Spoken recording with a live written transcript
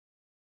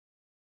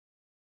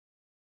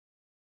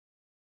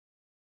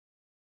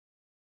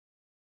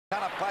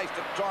Ton of pace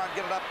to try and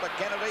get it up to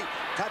Kennedy.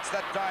 Touched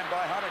that time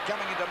by Hunter.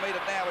 Coming in to meet it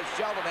now is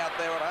Sheldon out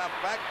there at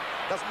half-back.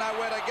 Doesn't know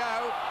where to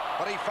go,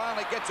 but he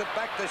finally gets it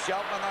back to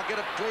Sheldon, and they'll get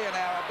it clear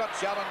now. I've got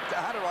Sheldon,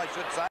 Hunter, I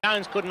should say.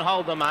 Jones couldn't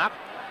hold the mark.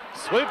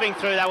 Swooping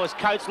through, that was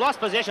Coates.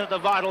 Lost possession at the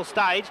vital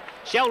stage.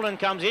 Sheldon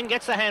comes in,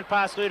 gets the hand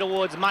pass through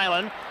towards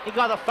Malin. He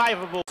got a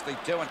favourable... And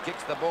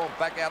kicks the ball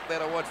back out there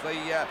towards the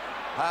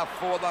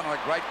half-forward line. A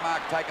great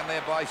mark taken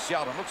there by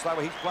Sheldon. Looks like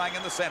he's playing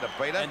in the centre,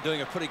 Peter. And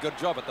doing a pretty good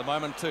job at the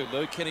moment too,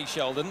 Lou. Kenny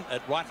Sheldon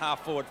at right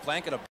half-forward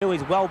flank.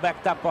 He's well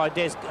backed up by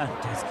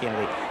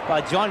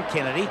by John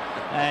Kennedy.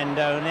 And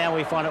now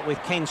we find it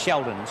with Ken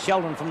Sheldon.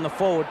 Sheldon from the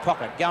forward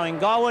pocket, going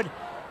goalward.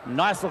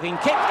 Nice-looking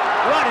kick,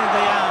 right into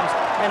the arms.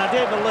 And I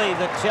do believe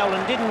that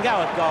Sheldon didn't go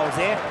at goals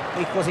there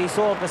because he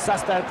saw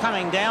Basusto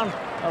coming down.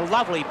 A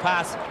lovely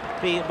pass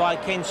by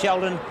Ken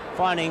Sheldon,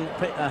 finding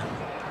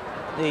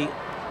the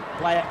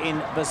player in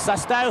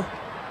Basusto.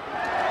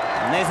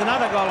 And there's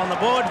another goal on the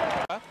board.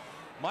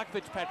 Mike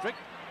Fitzpatrick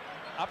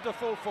up to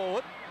full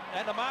forward.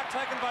 And a mark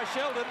taken by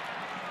Sheldon,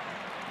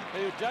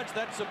 who judged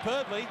that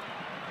superbly.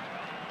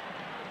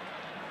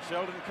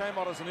 Sheldon came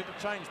on as an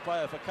interchange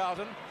player for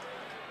Carlton.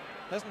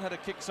 Hasn't had a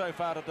kick so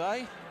far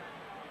today.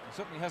 He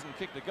certainly hasn't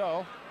kicked a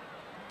goal.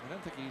 I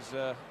don't think he's... he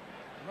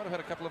might have had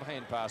a couple of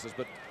hand passes,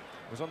 but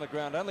was on the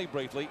ground only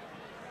briefly.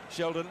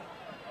 Sheldon,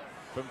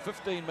 from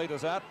 15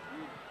 metres out,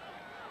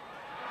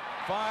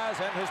 fires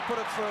and has put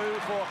it through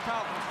for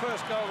Carlton's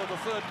first goal of the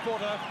third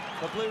quarter.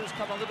 The Blues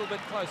come a little bit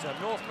closer.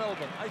 North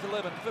Melbourne,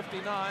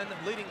 8-11-59,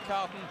 leading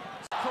Carlton.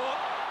 Caught.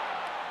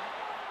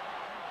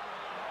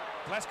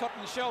 Glascott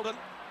and Sheldon,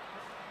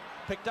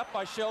 picked up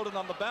by Sheldon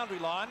on the boundary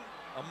line.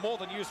 A more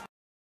than useful.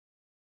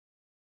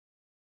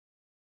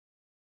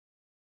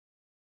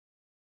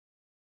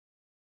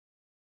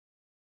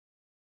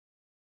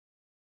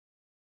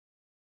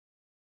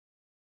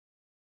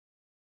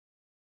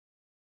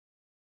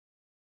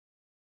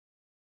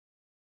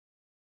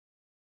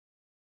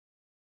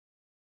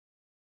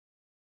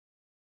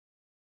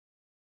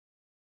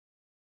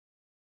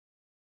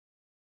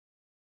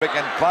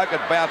 And Cloak,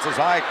 it bounces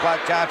high. Cloak,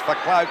 chance for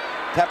Cloak.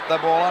 Tapped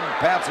the ball on,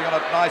 pouncing on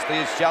it nicely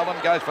as Sheldon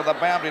goes for the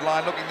boundary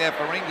line, looking there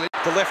for English.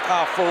 To left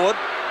half forward.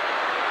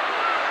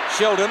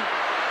 Sheldon,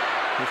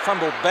 who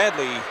fumbled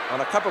badly on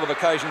a couple of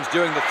occasions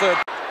during the third.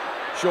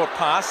 Short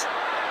pass.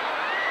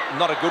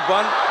 Not a good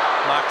one.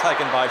 Mark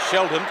taken by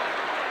Sheldon.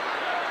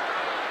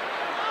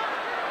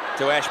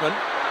 To Ashman.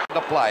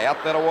 The play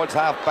out there towards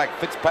half-back.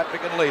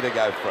 Fitzpatrick and Lee to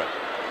go for it.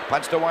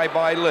 Punched away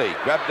by Lee.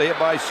 Grabbed here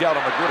by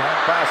Sheldon. A good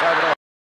hand pass over the